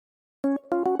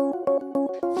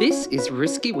This is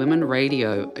Risky Women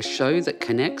Radio, a show that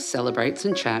connects, celebrates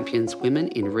and champions women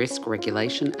in risk,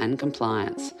 regulation and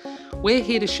compliance. We're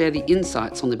here to share the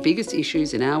insights on the biggest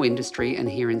issues in our industry and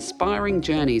hear inspiring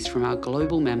journeys from our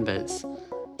global members.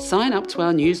 Sign up to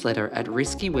our newsletter at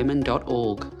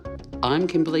riskywomen.org. I'm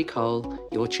Kimberly Cole,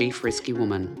 your Chief Risky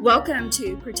Woman. Welcome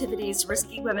to Protiviti's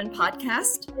Risky Women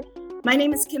podcast. My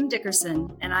name is Kim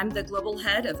Dickerson, and I'm the Global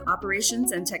Head of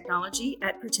Operations and Technology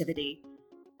at Protiviti.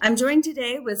 I'm joined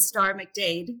today with Star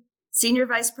McDade, Senior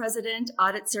Vice President,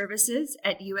 Audit Services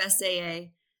at USAA.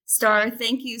 Star,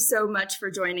 thank you so much for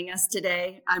joining us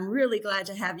today. I'm really glad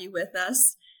to have you with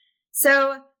us.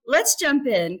 So let's jump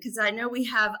in, because I know we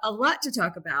have a lot to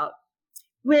talk about.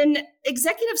 When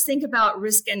executives think about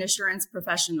risk and assurance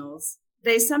professionals,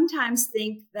 they sometimes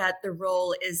think that the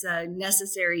role is a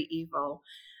necessary evil,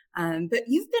 but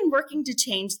you've been working to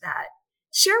change that.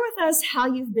 Share with us how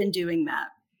you've been doing that.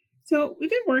 So we've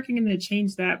been working to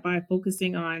change that by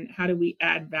focusing on how do we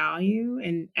add value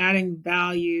and adding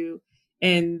value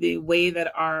in the way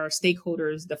that our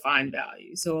stakeholders define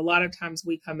value. So a lot of times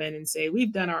we come in and say,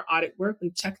 we've done our audit work,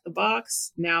 we've checked the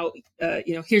box. Now,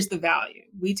 here's the value.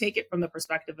 We take it from the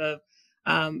perspective of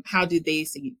how do they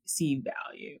see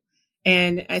value?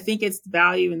 And I think it's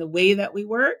value in the way that we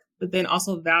work, but then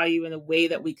also value in the way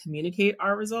that we communicate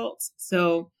our results.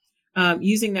 So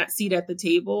using that seat at the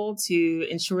table to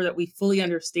ensure that we fully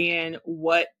understand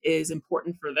what is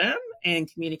important for them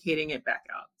and communicating it back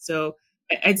out. So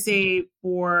I'd say,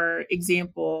 for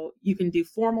example, you can do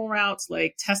formal routes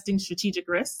like testing strategic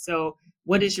risks. So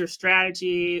what is your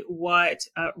strategy? What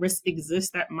risk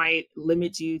exists that might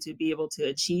limit you to be able to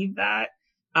achieve that?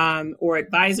 Or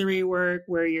advisory work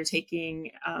where you're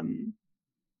taking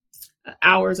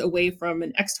hours away from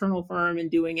an external firm and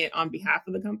doing it on behalf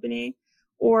of the company.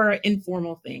 Or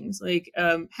informal things like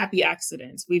happy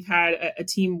accidents. We've had a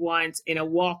team once in a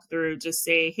walkthrough just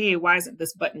say, hey, why isn't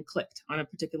this button clicked on a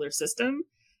particular system?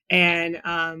 And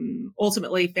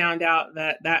ultimately found out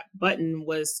that that button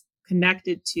was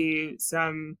connected to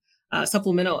some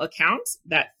supplemental accounts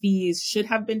that fees should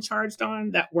have been charged on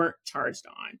that weren't charged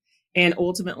on. And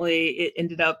ultimately, it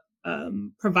ended up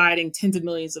providing tens of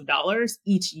millions of dollars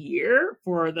each year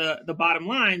for the bottom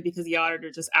line, because the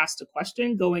auditor just asked a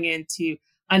question going in to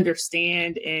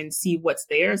understand and see what's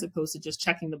there as opposed to just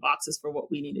checking the boxes for what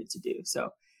we needed to do.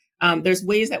 So there's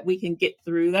ways that we can get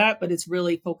through that, but it's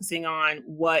really focusing on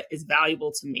what is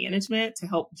valuable to management to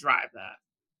help drive that.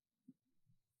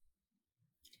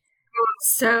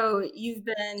 So you've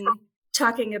been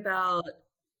talking about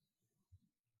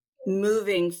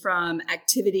moving from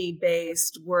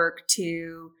activity-based work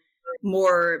to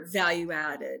more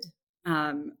value-added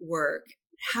work.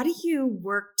 How do you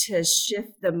work to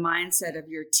shift the mindset of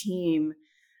your team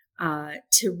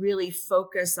to really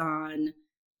focus on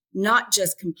not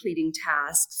just completing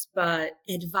tasks, but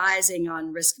advising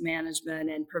on risk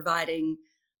management and providing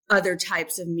other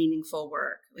types of meaningful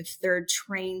work? If they're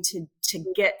trained to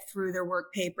get through their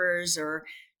work papers or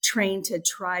trained to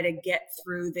try to get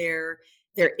through their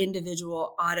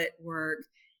individual audit work,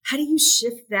 how do you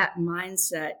shift that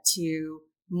mindset to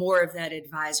more of that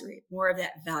advisory, more of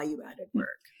that value-added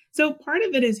work? So part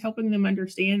of it is helping them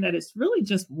understand that it's really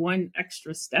just one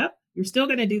extra step. You're still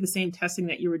going to do the same testing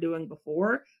that you were doing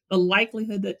before. The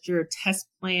likelihood that your test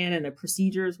plan and the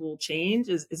procedures will change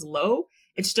is low.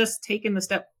 It's just taking the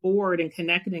step forward and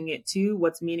connecting it to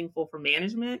what's meaningful for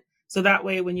management. So that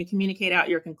way, when you communicate out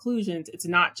your conclusions, it's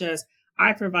not just,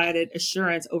 I provided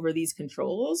assurance over these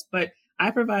controls, but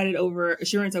I provided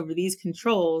assurance over these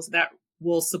controls that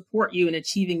will support you in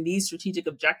achieving these strategic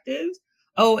objectives.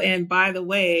 Oh, and by the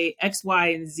way, X, Y,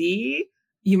 and Z,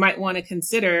 you might want to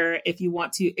consider if you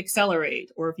want to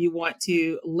accelerate or if you want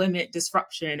to limit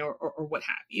disruption or what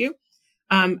have you.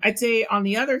 I'd say on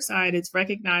the other side, it's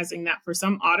recognizing that for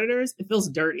some auditors, it feels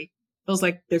dirty. It feels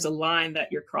like there's a line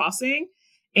that you're crossing.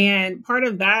 And part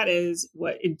of that is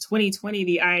what in 2020,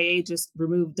 the IAA just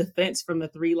removed defense from the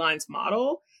 3 lines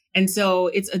model. And so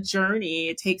it's a journey.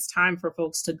 It takes time for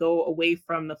folks to go away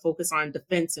from the focus on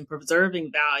defense and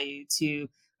preserving value to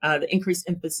the increased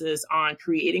emphasis on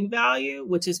creating value,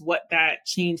 which is what that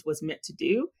change was meant to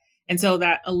do. And so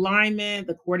that alignment,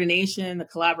 the coordination, the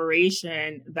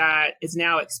collaboration that is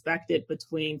now expected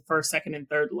between first, second, and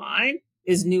third line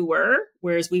is newer,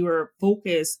 whereas we were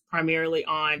focused primarily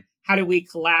on how do we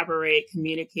collaborate,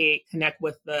 communicate, connect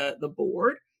with the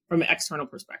board from an external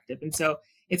perspective. And so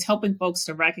it's helping folks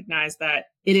to recognize that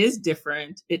it is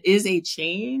different. It is a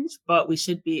change, but we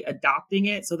should be adopting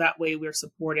it. So that way we're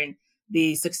supporting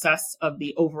the success of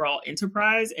the overall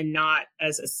enterprise and not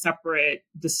as a separate,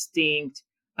 distinct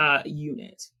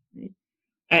unit.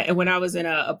 And when I was in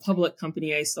a public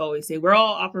company, I used to always say, we're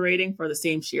all operating for the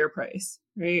same share price,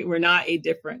 right? We're not a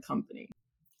different company.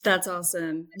 That's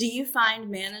awesome. Do you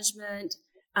find management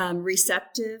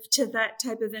receptive to that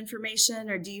type of information,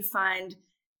 or do you find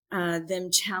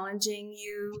them challenging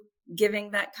you,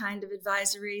 giving that kind of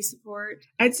advisory support?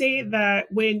 I'd say that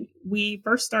when we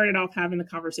first started off having the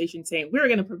conversation saying we're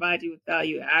going to provide you with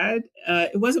value add,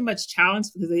 it wasn't much challenge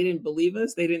because they didn't believe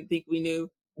us. They didn't think we knew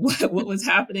what was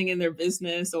happening in their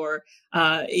business or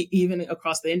even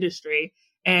across the industry.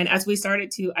 And as we started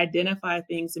to identify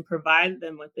things and provide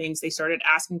them with things, they started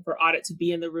asking for audit to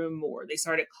be in the room more. They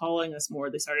started calling us more.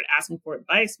 They started asking for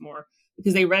advice more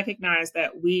because they recognize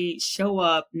that we show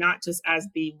up not just as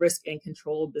the risk and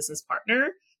control business partner,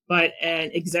 but an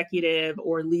executive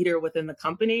or leader within the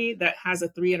company that has a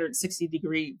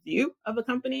 360-degree view of the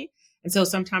company. And so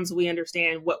sometimes we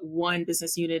understand what one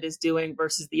business unit is doing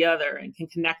versus the other and can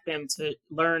connect them to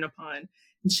learn upon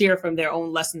and share from their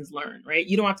own lessons learned, right?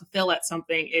 You don't have to fail at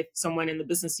something if someone in the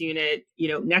business unit,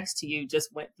 next to you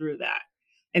just went through that.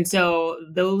 And so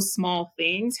those small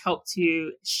things help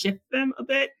to shift them a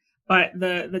bit. But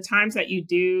the times that you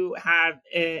do have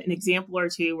an example or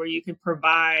two where you can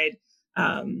provide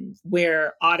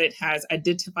where audit has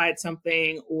identified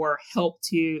something or helped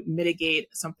to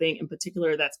mitigate something in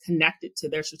particular that's connected to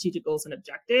their strategic goals and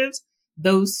objectives,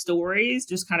 those stories,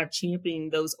 just kind of championing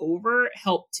those over,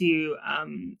 help to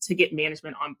get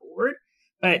management on board.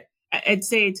 But I'd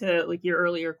say to like your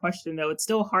earlier question, though, it's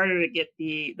still harder to get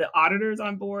the auditors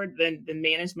on board than the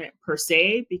management per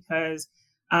se, because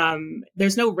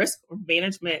there's no risk or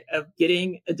management of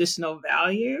getting additional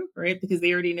value, right? Because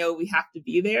they already know we have to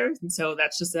be there. And so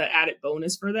that's just an added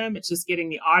bonus for them. It's just getting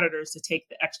the auditors to take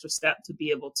the extra step to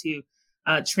be able to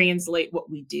translate what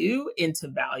we do into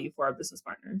value for our business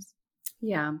partners.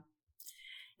 Yeah,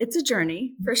 it's a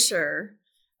journey for sure.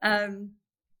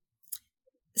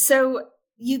 So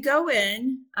you go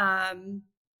in,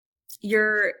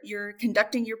 you're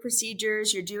conducting your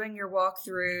procedures, you're doing your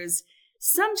walkthroughs.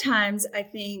 Sometimes I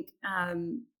think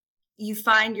you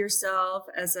find yourself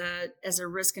as a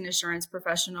risk and assurance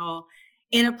professional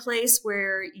in a place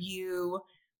where you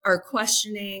are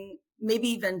questioning, maybe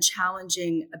even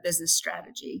challenging a business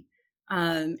strategy.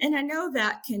 And I know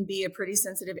that can be a pretty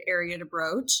sensitive area to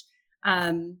broach.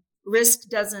 Risk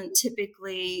doesn't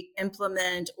typically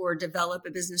implement or develop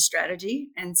a business strategy.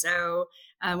 And so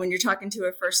when you're talking to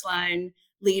a first line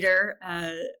leader,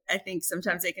 I think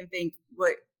sometimes they can think,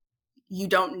 what, you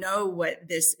don't know what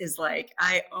this is like.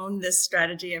 I own this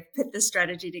strategy. I've put this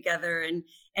strategy together,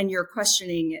 and you're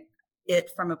questioning it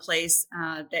from a place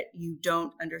that you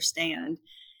don't understand.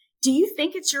 Do you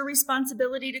think it's your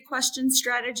responsibility to question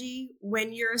strategy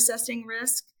when you're assessing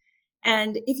risk?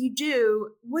 And if you do,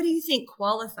 what do you think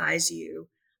qualifies you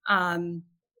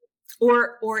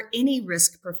or any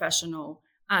risk professional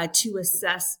to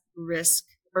assess risk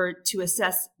or to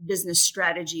assess business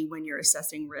strategy when you're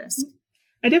assessing risk?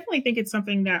 I definitely think it's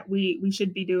something that we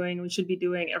should be doing. We should be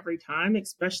doing every time,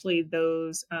 especially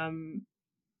those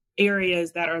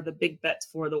areas that are the big bets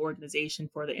for the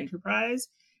organization, for the enterprise.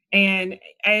 And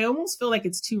I almost feel like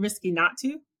it's too risky not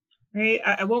to, right?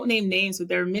 I won't name names, but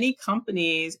there are many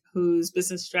companies whose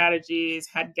business strategies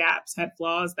had gaps, had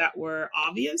flaws that were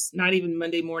obvious, not even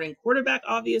Monday morning quarterback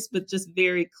obvious, but just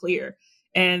very clear.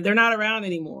 And they're not around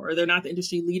anymore, or they're not the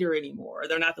industry leader anymore, or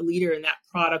they're not the leader in that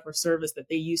product or service that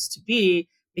they used to be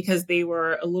because they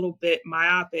were a little bit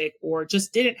myopic or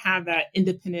just didn't have that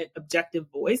independent, objective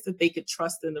voice that they could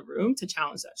trust in the room to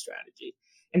challenge that strategy.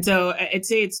 And so I'd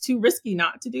say it's too risky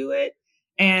not to do it.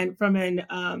 And from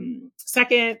an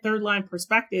second, third line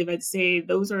perspective, I'd say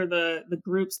those are the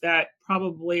groups that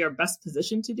probably are best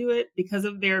positioned to do it because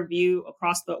of their view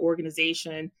across the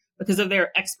organization, because of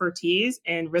their expertise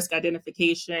in risk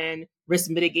identification,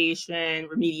 risk mitigation,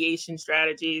 remediation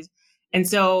strategies. And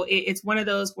so it's one of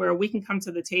those where we can come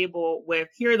to the table with,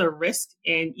 here are the risks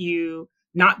in you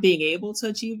not being able to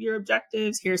achieve your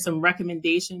objectives. Here's some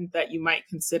recommendations that you might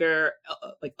consider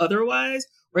like otherwise,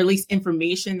 or at least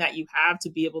information that you have to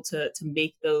be able to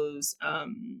make those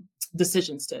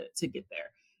decisions to get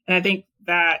there. And I think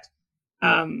that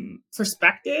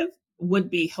perspective would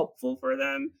be helpful for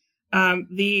them.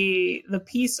 The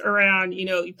piece around,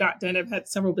 you've done, I've had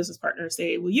several business partners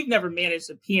say, well, you've never managed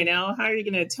a P&L. How are you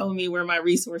going to tell me where my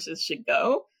resources should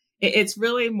go? It's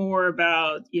really more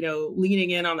about, leaning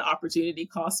in on the opportunity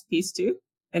cost piece too.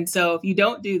 And so if you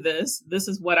don't do this, this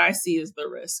is what I see as the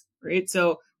risk, right?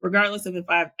 So regardless of if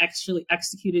I've actually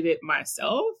executed it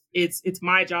myself, it's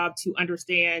my job to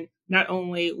understand not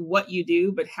only what you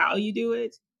do, but how you do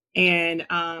it. And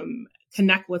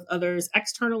connect with others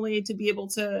externally to be able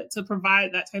to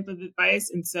provide that type of advice.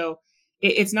 And so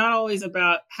it's not always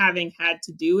about having had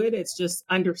to do it. It's just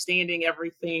understanding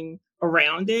everything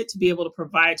around it to be able to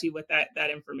provide you with that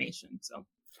information. So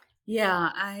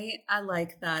yeah, I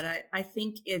like that. I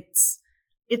think it's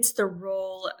the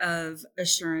role of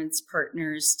assurance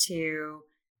partners to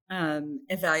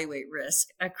evaluate risk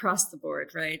across the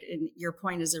board, right? And your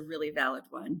point is a really valid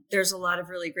one. There's a lot of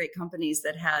really great companies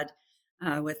that had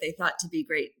what they thought to be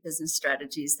great business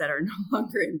strategies that are no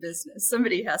longer in business.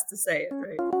 Somebody has to say it,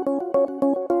 right?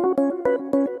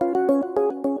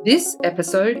 This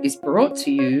episode is brought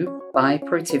to you by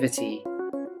Protiviti.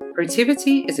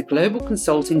 Protiviti is a global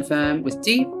consulting firm with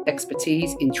deep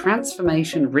expertise in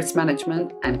transformation, risk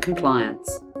management, and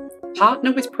compliance.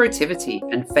 Partner with Protiviti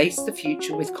and face the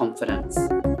future with confidence.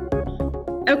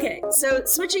 Okay, so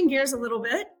switching gears a little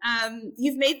bit,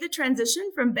 you've made the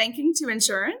transition from banking to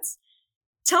insurance.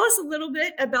 Tell us a little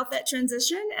bit about that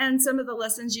transition and some of the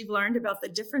lessons you've learned about the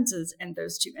differences in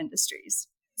those two industries.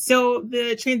 So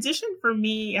the transition for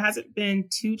me hasn't been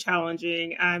too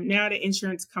challenging. I'm now at an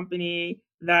insurance company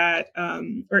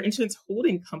or insurance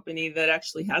holding company that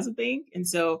actually has a bank. And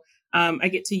so I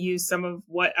get to use some of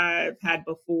what I've had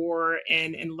before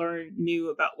and learn new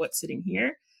about what's sitting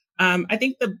here. I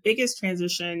think the biggest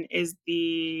transition is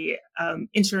the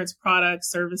insurance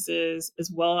products, services, as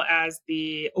well as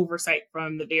the oversight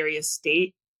from the various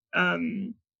state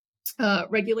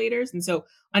regulators. And so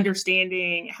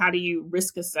understanding how do you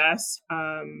risk assess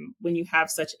when you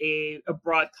have such a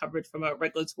broad coverage from a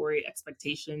regulatory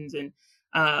expectations and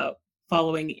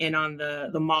following in on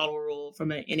the model rule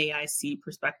from an NAIC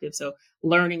perspective. So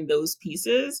learning those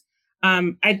pieces.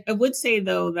 I would say,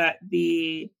 though, that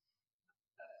the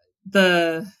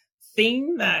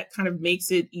thing that kind of makes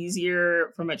it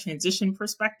easier from a transition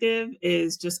perspective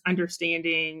is just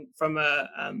understanding from a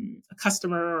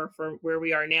customer, or for where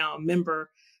we are now, a member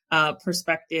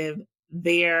perspective,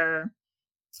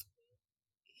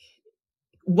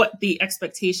 what the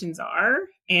expectations are.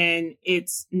 And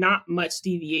it's not much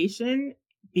deviation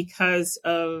because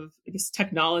of, I guess,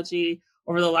 technology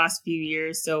over the last few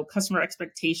years. So customer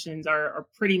expectations are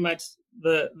pretty much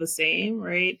the same,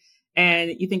 right?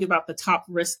 And you think about the top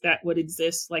risks that would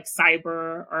exist, like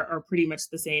cyber, are pretty much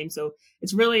the same. So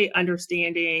it's really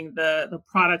understanding the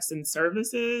products and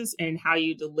services and how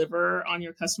you deliver on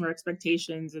your customer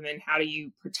expectations, and then how do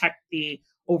you protect the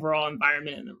overall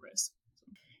environment and the risk.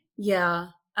 Yeah.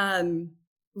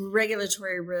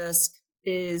 Regulatory risk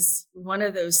is one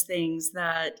of those things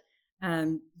that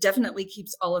definitely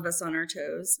keeps all of us on our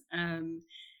toes. And,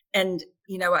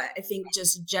 I think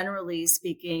just generally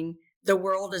speaking, the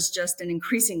world is just an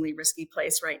increasingly risky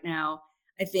place right now.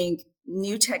 I think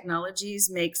new technologies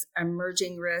makes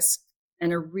emerging risk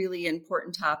a really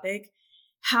important topic.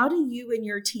 How do you and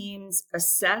your teams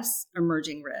assess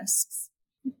emerging risks?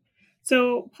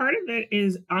 So part of it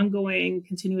is ongoing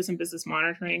continuous and business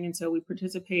monitoring. And so we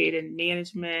participate in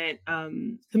management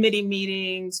committee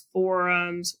meetings,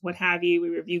 forums, what have you. We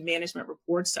review management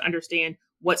reports to understand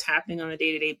what's happening on a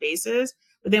day-to-day basis.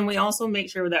 But then we also make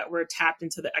sure that we're tapped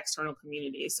into the external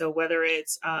community. So whether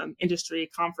it's industry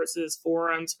conferences,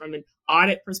 forums from an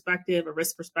audit perspective, a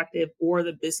risk perspective, or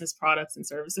the business products and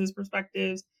services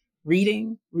perspectives,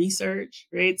 reading, research,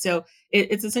 right? So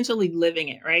it's essentially living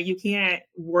it, right? You can't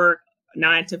work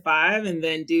 9 to 5 and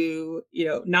then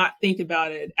not think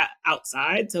about it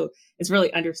outside. So it's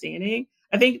really understanding.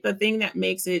 I think the thing that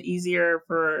makes it easier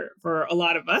for a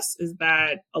lot of us is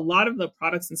that a lot of the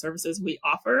products and services we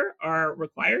offer are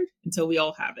required until we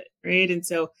all have it, right? And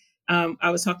so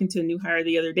I was talking to a new hire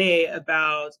the other day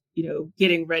about,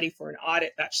 getting ready for an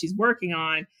audit that she's working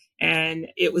on. And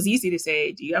it was easy to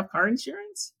say, do you have car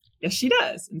insurance? Yes, she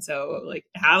does. And so,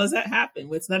 how does that happen?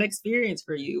 What's that experience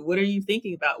for you? What are you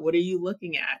thinking about? What are you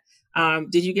looking at?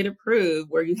 Did you get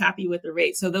approved? Were you happy with the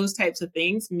rate? So those types of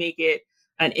things make it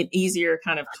an easier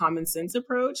kind of common sense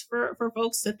approach for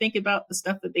folks to think about the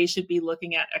stuff that they should be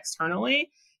looking at externally,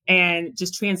 and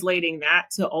just translating that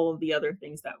to all of the other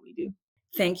things that we do.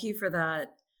 Thank you for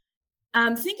that.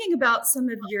 Thinking about some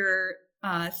of your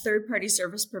third-party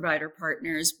service provider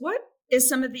partners, what is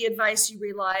some of the advice you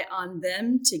rely on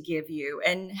them to give you,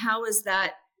 and how is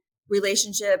that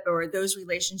relationship or those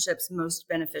relationships most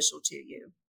beneficial to you?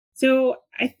 So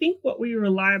I think what we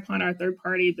rely upon our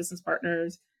third-party business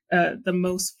partners the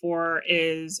most for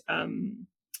is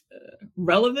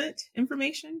relevant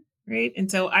information, right? And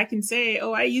so I can say,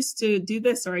 oh, I used to do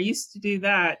this or I used to do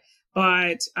that.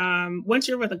 But once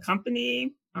you're with a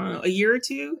company, I don't know, a year or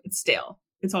two, it's stale.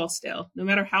 It's all stale. No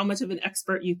matter how much of an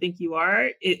expert you think you are,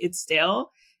 it's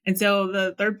stale. And so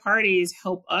the third parties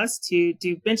help us to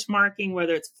do benchmarking,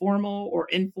 whether it's formal or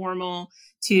informal,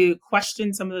 to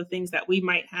question some of the things that we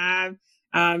might have,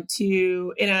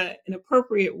 to in an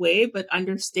appropriate way, but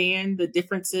understand the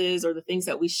differences or the things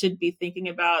that we should be thinking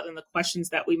about and the questions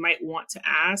that we might want to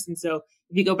ask. And so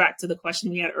if you go back to the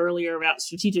question we had earlier about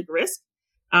strategic risk,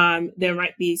 there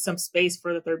might be some space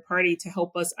for the third party to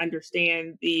help us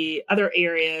understand the other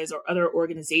areas or other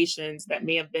organizations that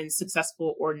may have been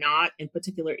successful or not in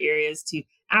particular areas to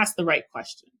ask the right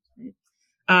questions. Right?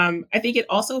 I think it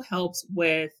also helps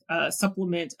with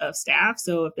supplement of staff.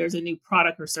 So if there's a new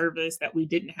product or service that we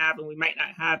didn't have and we might not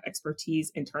have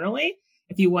expertise internally,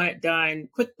 if you want it done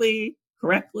quickly,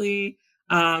 correctly,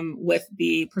 with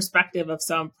the perspective of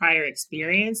some prior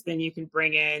experience, then you can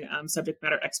bring in subject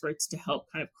matter experts to help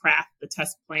kind of craft the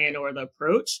test plan or the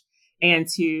approach and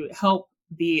to help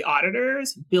the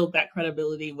auditors build that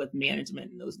credibility with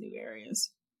management in those new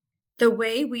areas. The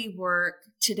way we work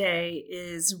today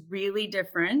is really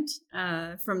different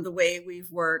from the way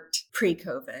we've worked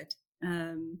pre-COVID.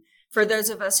 For those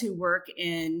of us who work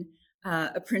in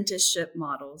apprenticeship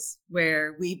models,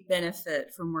 where we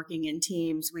benefit from working in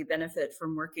teams, we benefit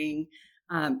from working,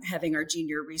 having our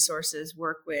junior resources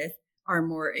work with our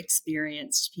more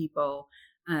experienced people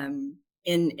in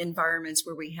environments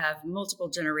where we have multiple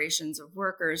generations of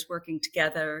workers working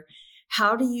together.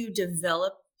 How do you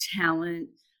develop talent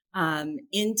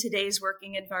in today's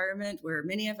working environment where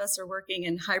many of us are working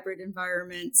in hybrid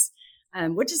environments?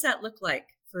 What does that look like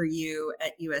for you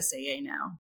at USAA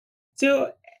now?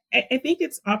 So I think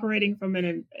it's operating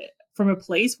from a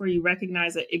place where you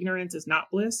recognize that ignorance is not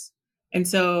bliss. And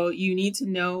so you need to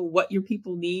know what your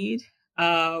people need,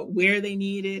 where they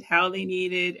need it, how they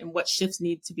need it, and what shifts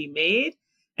need to be made.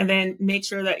 And then make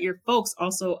sure that your folks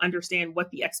also understand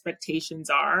what the expectations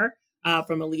are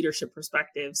from a leadership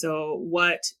perspective. So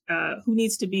who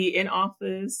needs to be in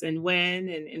office and when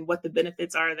and what the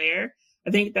benefits are there. I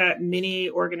think that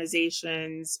many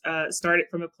organizations started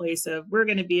from a place of we're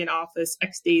going to be in office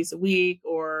X days a week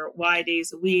or Y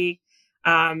days a week,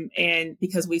 and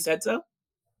because we said so,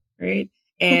 right?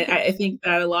 And I think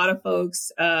that a lot of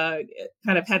folks kind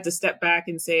of had to step back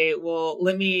and say, well,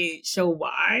 let me show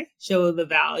the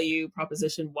value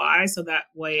proposition why, so that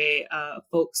way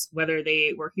folks, whether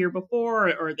they were here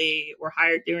before or they were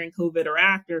hired during COVID or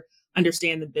after,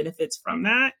 understand the benefits from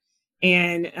that.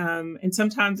 And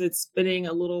sometimes it's spending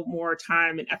a little more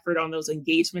time and effort on those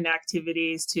engagement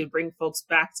activities to bring folks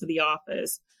back to the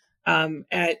office.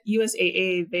 At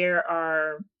USAA,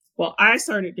 I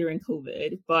started during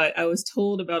COVID, but I was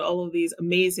told about all of these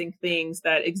amazing things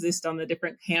that exist on the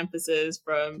different campuses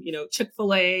from,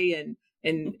 Chick-fil-A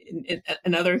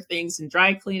and other things and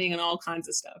dry cleaning and all kinds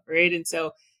of stuff, right? And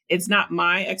so it's not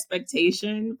my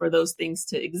expectation for those things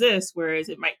to exist, whereas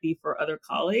it might be for other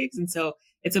colleagues. And so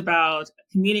it's about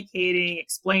communicating,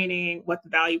 explaining what the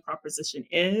value proposition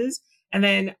is, and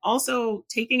then also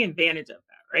taking advantage of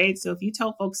that, right? So if you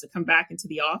tell folks to come back into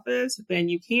the office, then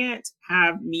you can't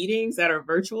have meetings that are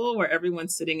virtual where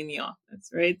everyone's sitting in the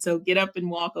office, right? So get up and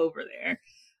walk over there.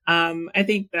 I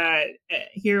think that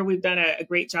here we've done a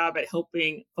great job at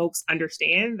helping folks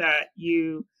understand that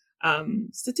you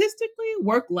statistically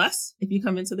work less if you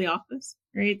come into the office,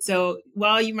 right? So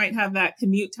while you might have that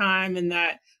commute time and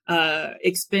that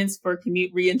expense for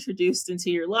commute reintroduced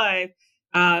into your life,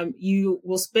 you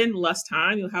will spend less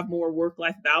time. You'll have more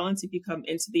work-life balance if you come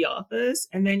into the office.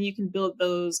 And then you can build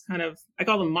those kind of, I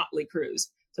call them motley crews.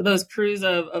 So those crews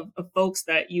of folks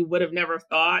that you would have never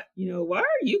thought, why are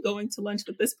you going to lunch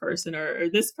with this person or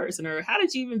this person, or how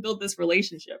did you even build this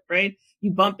relationship, right?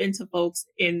 You bump into folks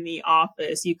in the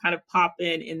office, you kind of pop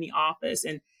in the office,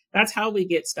 and that's how we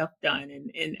get stuff done.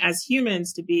 And as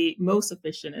humans, to be most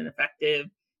efficient and effective,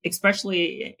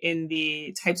 especially in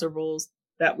the types of roles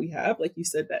that we have, like you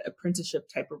said, that apprenticeship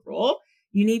type of role,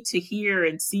 you need to hear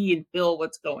and see and feel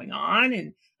what's going on.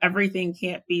 And everything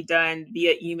can't be done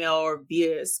via email or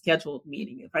via scheduled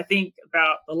meeting. If I think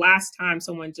about the last time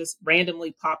someone just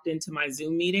randomly popped into my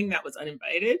Zoom meeting that was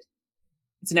uninvited,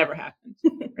 it's never happened,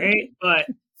 right? But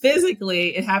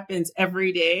physically, it happens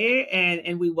every day,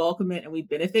 and we welcome it and we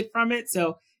benefit from it.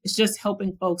 So it's just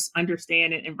helping folks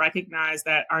understand it and recognize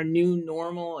that our new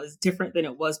normal is different than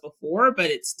it was before,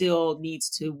 but it still needs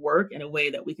to work in a way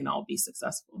that we can all be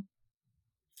successful.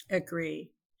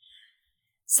 Agree.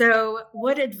 So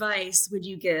what advice would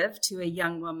you give to a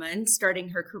young woman starting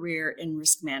her career in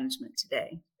risk management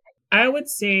today? I would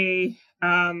say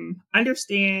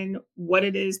understand what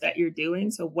it is that you're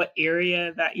doing. So what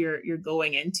area that you're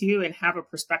going into, and have a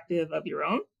perspective of your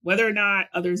own, whether or not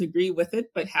others agree with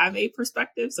it, but have a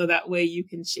perspective so that way you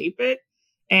can shape it.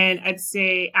 And I'd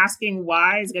say asking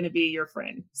why is going to be your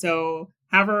friend. So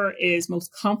however is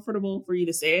most comfortable for you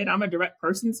to say it. I'm a direct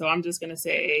person, so I'm just going to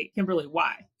say, Kimberly,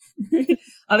 why?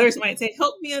 Others might say,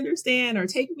 help me understand or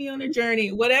take me on a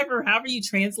journey, whatever, however you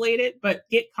translate it, but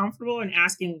get comfortable in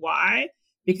asking why,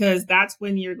 because that's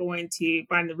when you're going to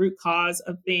find the root cause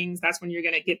of things. That's when you're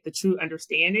going to get the true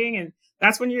understanding. And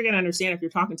that's when you're going to understand if you're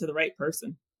talking to the right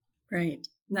person. Right.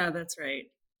 No, that's right.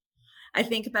 I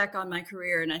think back on my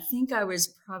career, and I think I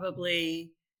was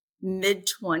probably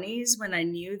mid-20s when I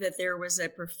knew that there was a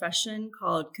profession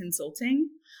called consulting.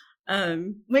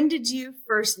 When did you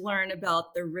first learn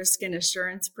about the risk and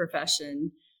assurance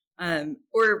profession?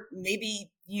 Or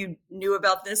maybe you knew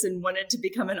about this and wanted to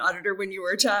become an auditor when you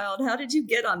were a child. How did you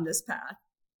get on this path?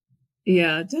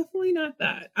 Yeah, definitely not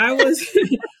that. I was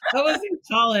I was in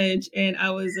college and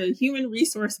I was a human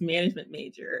resource management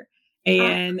major. Ah,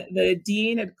 And the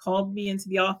dean had called me into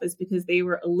the office because they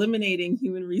were eliminating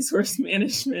human resource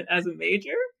management as a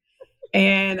major.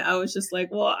 And I was just like,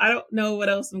 well, I don't know what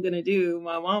else I'm going to do.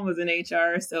 My mom was in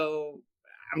HR, so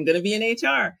I'm going to be in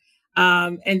HR.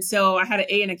 And so I had an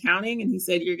A in accounting, and he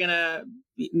said, you're going to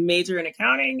major in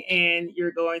accounting and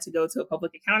you're going to go to a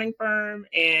public accounting firm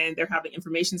and they're having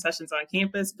information sessions on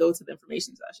campus. Go to the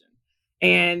information session.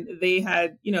 And they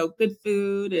had, good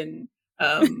food and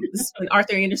when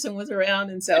Arthur Anderson was around.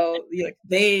 And so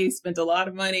they spent a lot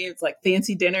of money. It's like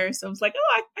fancy dinner. So I was like,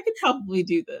 oh, I could probably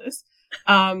do this.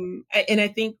 And I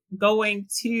think going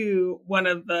to one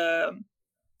of the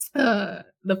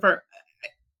first,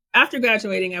 after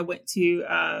graduating, I went to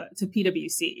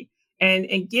PwC,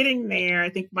 and getting there, I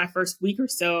think my first week or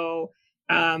so,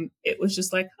 it was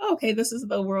just like, oh, okay, this is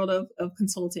the world of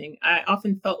consulting. I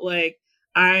often felt like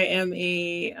I am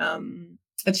a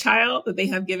child that they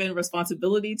have given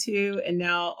responsibility to, and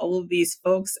now all of these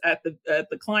folks at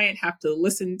the client have to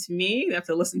listen to me. They have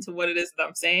to listen to what it is that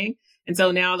I'm saying. And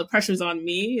so now the pressure's on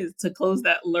me is to close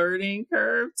that learning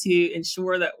curve to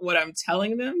ensure that what I'm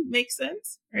telling them makes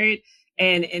sense, right?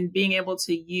 And being able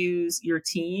to use your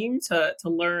team to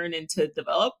learn and to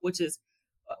develop, which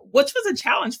was a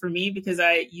challenge for me because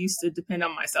I used to depend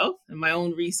on myself and my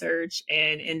own research,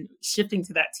 and shifting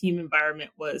to that team environment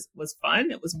was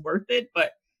fun. It was worth it.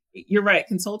 But you're right,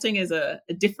 consulting is a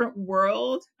different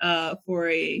world for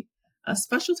a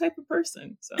special type of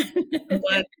person. So I'm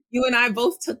glad you and I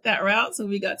both took that route, so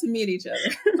we got to meet each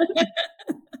other.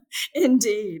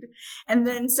 Indeed. And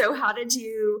then, so how did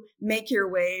you make your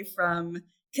way from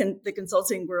the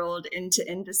consulting world into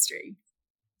industry?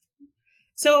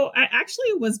 So I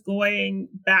actually was going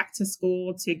back to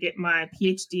school to get my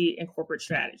PhD in corporate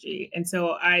strategy. And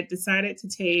so I decided to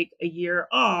take a year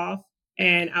off,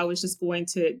 and I was just going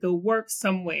to go work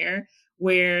somewhere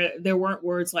where there weren't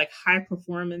words like high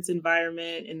performance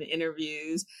environment in the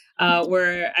interviews,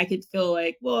 where I could feel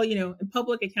like, well, in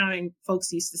public accounting,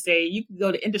 folks used to say you could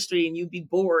go to industry and you'd be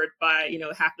bored by,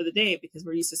 half of the day because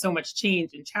we're used to so much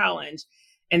change and challenge.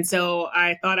 And so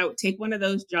I thought I would take one of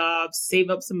those jobs,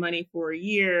 save up some money for a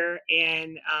year.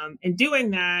 And in doing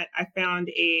that, I found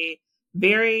a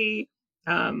very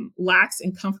lax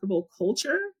and comfortable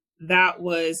culture that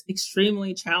was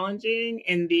extremely challenging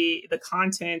in the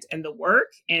content and the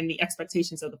work and the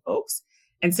expectations of the folks.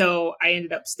 And so I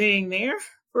ended up staying there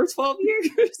for 12 years.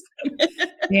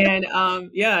 And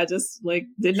just like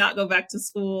did not go back to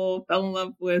school, fell in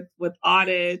love with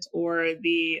audit or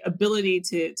the ability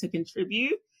to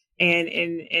contribute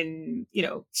and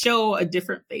show a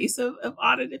different face of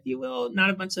audit, if you will.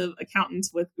 Not a bunch of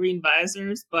accountants with green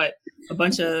visors, but a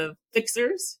bunch of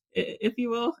fixers, if you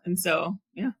will. And so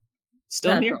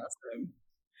still That's here. awesome.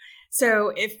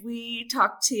 So if we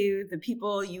talk to the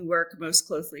people you work most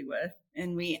closely with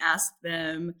and we ask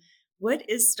them, what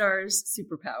is STAR's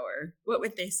superpower? What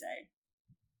would they say?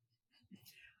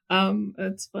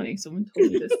 That's funny. Someone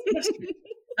told me this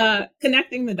yesterday.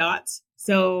 Connecting the dots.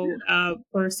 So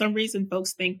for some reason,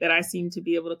 folks think that I seem to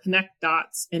be able to connect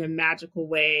dots in a magical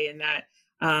way, and that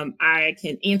I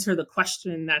can answer the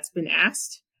question that's been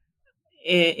asked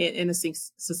in a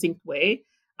succinct way.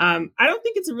 I don't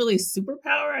think it's a really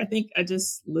superpower. I think I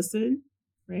just listen,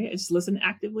 right? I just listen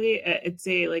actively. I'd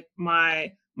say like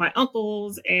my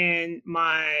uncles and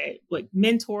my like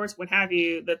mentors, what have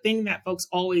you, the thing that folks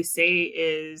always say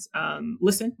is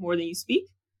listen more than you speak.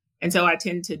 And so I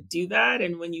tend to do that.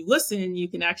 And when you listen, you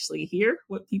can actually hear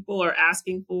what people are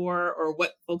asking for or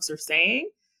what folks are saying.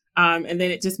 And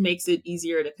then it just makes it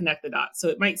easier to connect the dots. So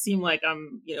it might seem like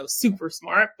I'm, super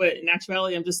smart, but in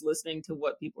actuality, I'm just listening to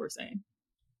what people are saying.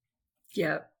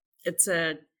 Yeah, it's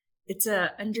a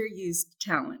underused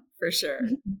talent for sure.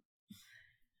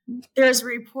 There's a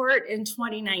report in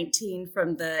 2019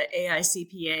 from the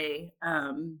AICPA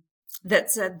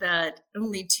that said that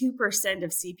only 2%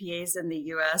 of CPAs in the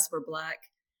US were Black.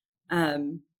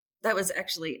 That was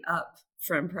actually up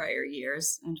from prior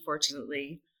years,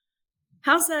 unfortunately.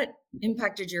 How's that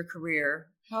impacted your career?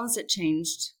 How has it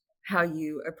changed how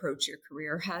you approach your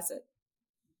career? Has it?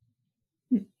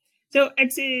 So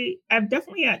I'd say I've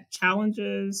definitely had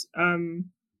challenges,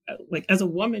 like as a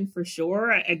woman for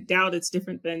sure. I doubt it's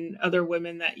different than other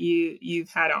women that you've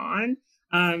had on.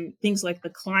 Things like the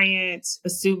client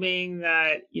assuming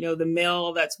that, the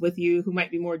male that's with you who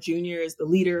might be more junior is the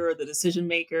leader or the decision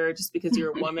maker just because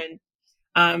you're a woman.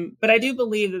 But I do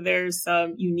believe that there's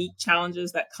some unique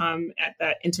challenges that come at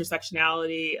that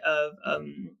intersectionality of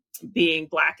being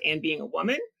Black and being a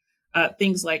woman.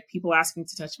 Things like people asking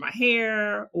to touch my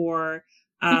hair, or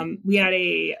we had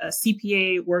a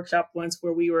CPA workshop once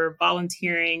where we were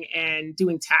volunteering and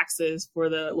doing taxes for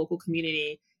the local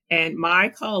community. And my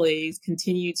colleagues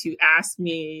continue to ask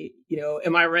me,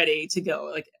 am I ready to go?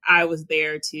 Like I was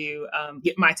there to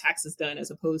get my taxes done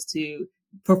as opposed to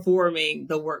performing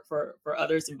the work for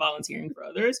others and volunteering for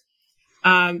others.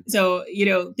 So,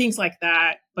 things like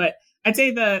that. But I'd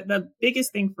say the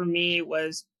biggest thing for me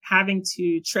was having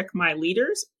to trick my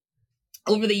leaders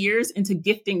over the years into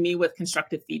gifting me with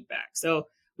constructive feedback. So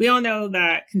we all know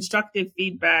that constructive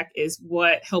feedback is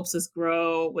what helps us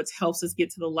grow, what helps us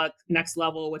get to the next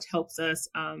level, which helps us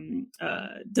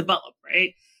develop,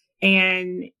 right?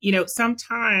 And,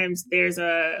 sometimes there's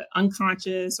a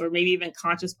unconscious or maybe even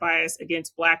conscious bias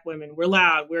against Black women. We're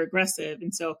loud, we're aggressive.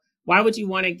 And so why would you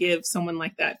want to give someone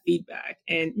like that feedback?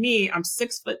 And me, I'm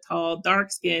 6 foot tall,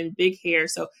 dark skin, big hair.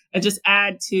 So I just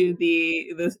add to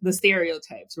the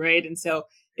stereotypes, right? And so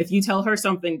if you tell her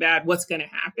something bad, what's going to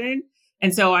happen?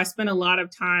 And so I spent a lot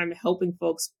of time helping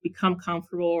folks become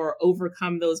comfortable or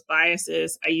overcome those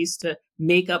biases. I used to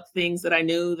make up things that I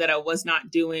knew that I was not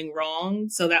doing wrong.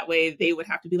 So that way they would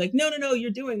have to be like, no,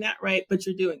 you're doing that right, but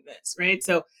you're doing this, right?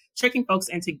 So tricking folks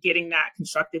into getting that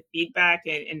constructive feedback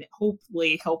and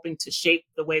hopefully helping to shape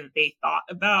the way that they thought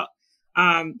about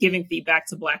giving feedback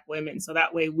to Black women. So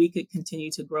that way we could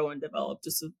continue to grow and develop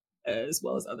just as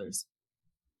well as others.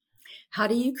 How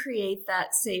do you create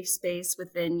that safe space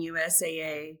within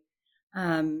USAA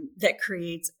that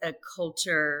creates a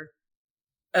culture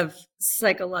of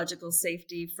psychological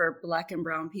safety for Black and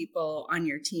brown people on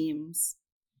your teams?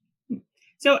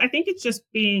 So I think it's just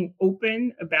being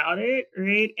open about it,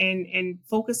 right? And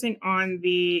focusing on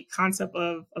the concept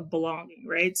of belonging,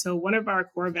 right? So one of our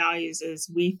core values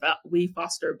is we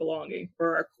foster belonging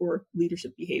for our core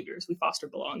leadership behaviors. We foster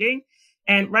belonging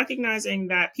and recognizing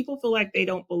that people feel like they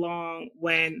don't belong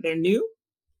when they're new,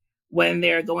 when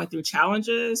they're going through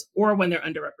challenges, or when they're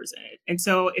underrepresented. And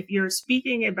so if you're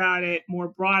speaking about it more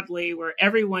broadly, where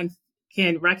everyone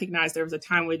can recognize there was a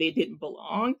time where they didn't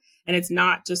belong, and it's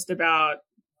not just about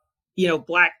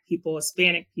Black people,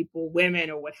 Hispanic people,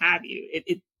 women, or what have you.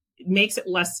 It makes it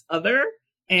less other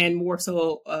and more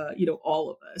so, all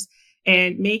of us,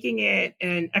 and making it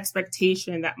an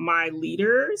expectation that my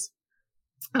leaders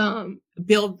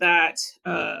build that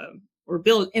or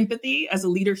build empathy as a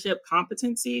leadership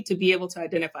competency to be able to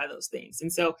identify those things.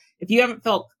 And so if you haven't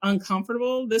felt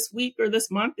uncomfortable this week or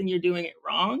this month, then you're doing it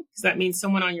wrong, because that means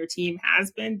someone on your team has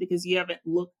been, because you haven't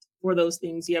looked for those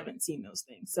things, you haven't seen those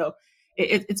things. So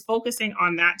it's focusing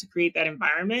on that to create that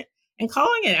environment and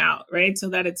calling it out, right? So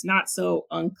that it's not so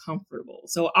uncomfortable.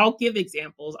 So I'll give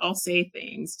examples, I'll say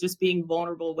things, just being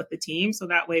vulnerable with the team. So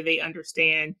that way they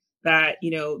understand that,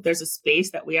 there's a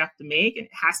space that we have to make, and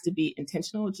it has to be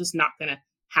intentional. It's just not going to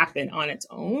happen on its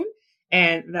own.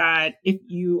 And that if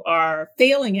you are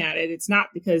failing at it, it's not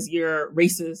because you're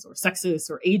racist or sexist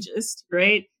or ageist,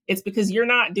 right? It's because you're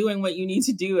not doing what you need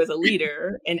to do as a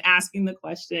leader and asking the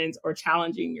questions or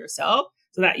challenging yourself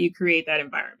so that you create that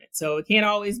environment. So it can't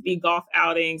always be golf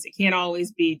outings. It can't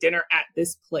always be dinner at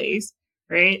this place,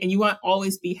 right? And you won't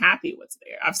always be happy what's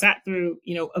there. I've sat through,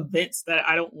 events that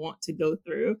I don't want to go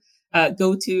through,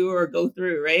 go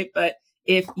through, right? But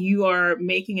if you are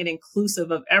making it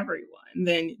inclusive of everyone,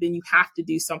 then you have to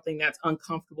do something that's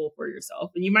uncomfortable for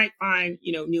yourself. And you might find,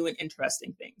 new and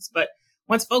interesting things. But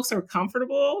once folks are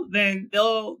comfortable, then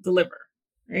they'll deliver,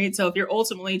 right? So if you're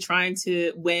ultimately trying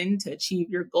to win, to achieve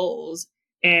your goals,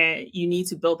 and you need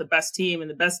to build the best team, and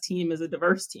the best team is a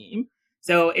diverse team.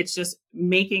 So it's just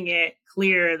making it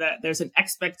clear that there's an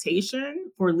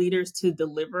expectation for leaders to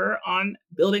deliver on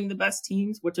building the best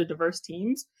teams, which are diverse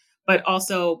teams, but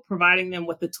also providing them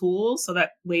with the tools so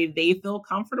that way they feel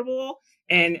comfortable,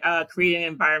 and creating an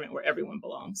environment where everyone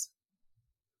belongs.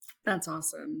 That's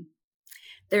awesome.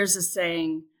 There's a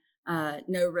saying,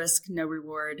 no risk, no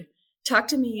reward. Talk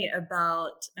to me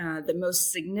about the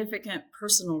most significant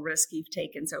personal risk you've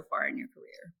taken so far in your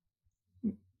career.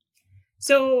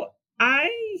 So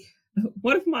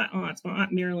one of my aunts, my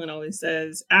Aunt Marilyn always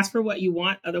says, ask for what you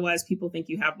want. Otherwise, people think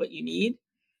you have what you need.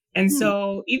 And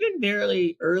so even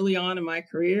very early on in my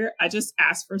career, I just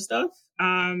asked for stuff.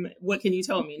 What can you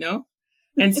tell me? No.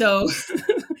 And so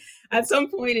at some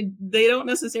point, they don't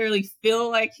necessarily feel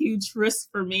like huge risks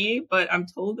for me, but I'm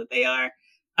told that they are.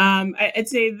 I'd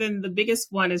say then the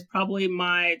biggest one is probably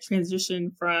my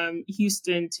transition from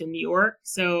Houston to New York.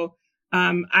 So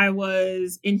I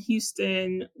was in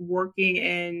Houston working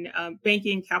in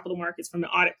banking, capital markets from an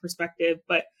audit perspective,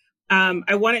 but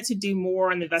I wanted to do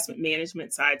more on the investment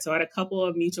management side. So I had a couple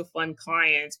of mutual fund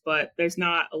clients, but there's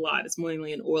not a lot. It's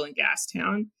mainly an oil and gas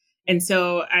town. And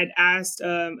so I'd asked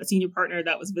a senior partner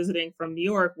that was visiting from New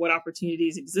York what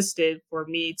opportunities existed for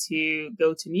me to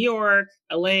go to New York,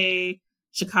 LA,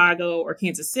 Chicago, or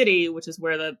Kansas City, which is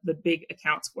where the big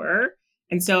accounts were.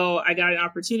 And so I got an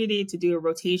opportunity to do a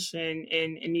rotation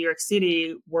in New York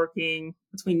City, working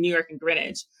between New York and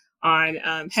Greenwich on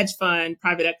hedge fund,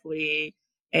 private equity,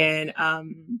 and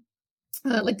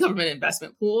like government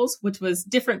investment pools, which was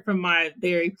different from my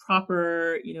very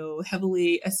proper,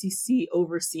 heavily SEC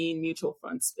overseen mutual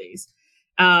fund space.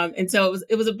 And so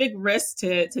it was a big risk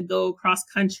to go cross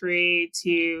country,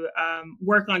 to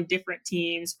work on different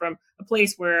teams from a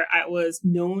place where I was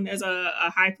known as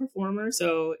a high performer.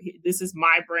 So this is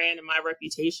my brand and my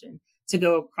reputation to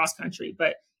go cross country.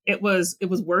 But it was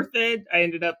worth it. I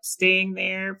ended up staying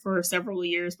there for several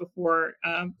years before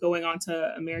going on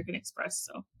to American Express.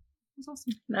 So it was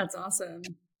awesome. That's awesome.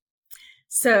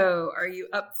 So are you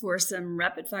up for some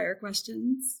rapid fire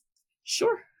questions?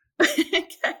 Sure.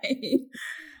 Okay.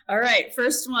 All right.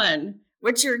 First one.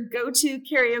 What's your go-to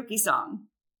karaoke song?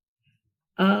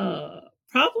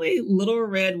 Probably Little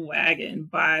Red Wagon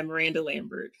by Miranda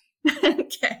Lambert.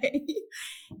 Okay.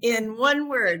 In one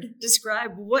word,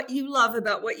 describe what you love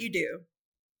about what you do.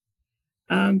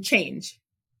 Change.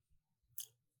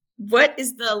 What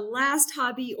is the last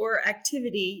hobby or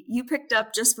activity you picked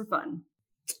up just for fun?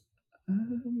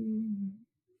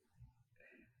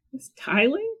 It's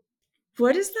tiling.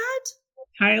 What is that?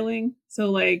 Tiling.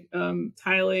 So like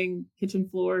tiling kitchen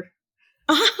floor.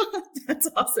 Oh, that's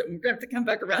awesome. We're going to have to come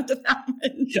back around to that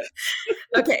one. Yeah.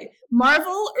 Okay.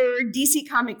 Marvel or DC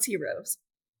Comics heroes?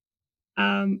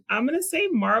 I'm going to say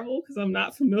Marvel because I'm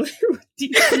not familiar with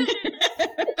DC.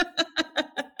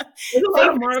 There's a lot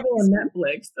of Marvel on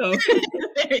Netflix. So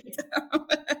there you go.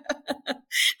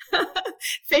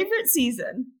 Favorite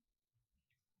season?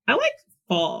 I like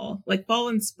fall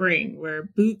and spring, wear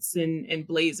boots and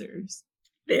blazers.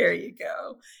 There you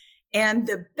go. And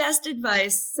the best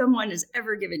advice someone has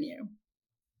ever given you?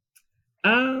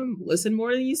 Listen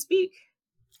more than you speak.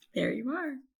 There you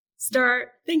are.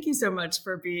 Star, thank you so much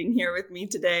for being here with me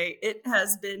today. It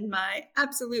has been my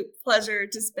absolute pleasure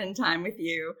to spend time with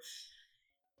you.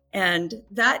 And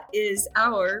that is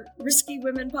our Risky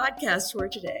Women podcast for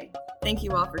today. Thank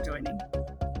you all for joining.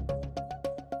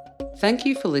 Thank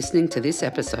you for listening to this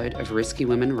episode of Risky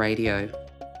Women Radio.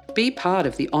 Be part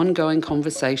of the ongoing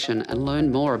conversation and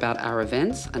learn more about our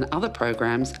events and other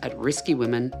programs at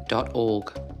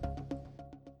riskywomen.org.